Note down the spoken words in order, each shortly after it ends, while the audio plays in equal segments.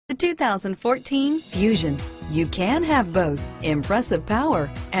The 2014 Fusion. You can have both impressive power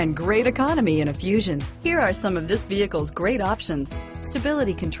and great economy in a Fusion. Here are some of this vehicle's great options: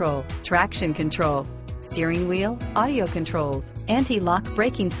 stability control, traction control, steering wheel audio controls, anti-lock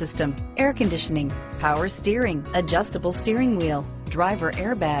braking system, air conditioning, power steering, adjustable steering wheel, driver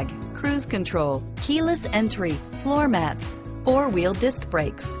airbag, cruise control, keyless entry, floor mats, four-wheel disc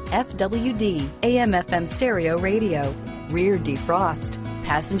brakes, FWD, AM/FM stereo radio, rear defrost,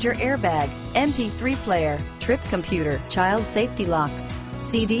 passenger airbag, MP3 player, trip computer, child safety locks,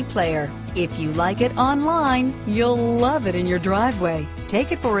 CD player. If you like it online, you'll love it in your driveway.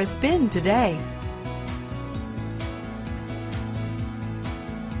 Take it for a spin today.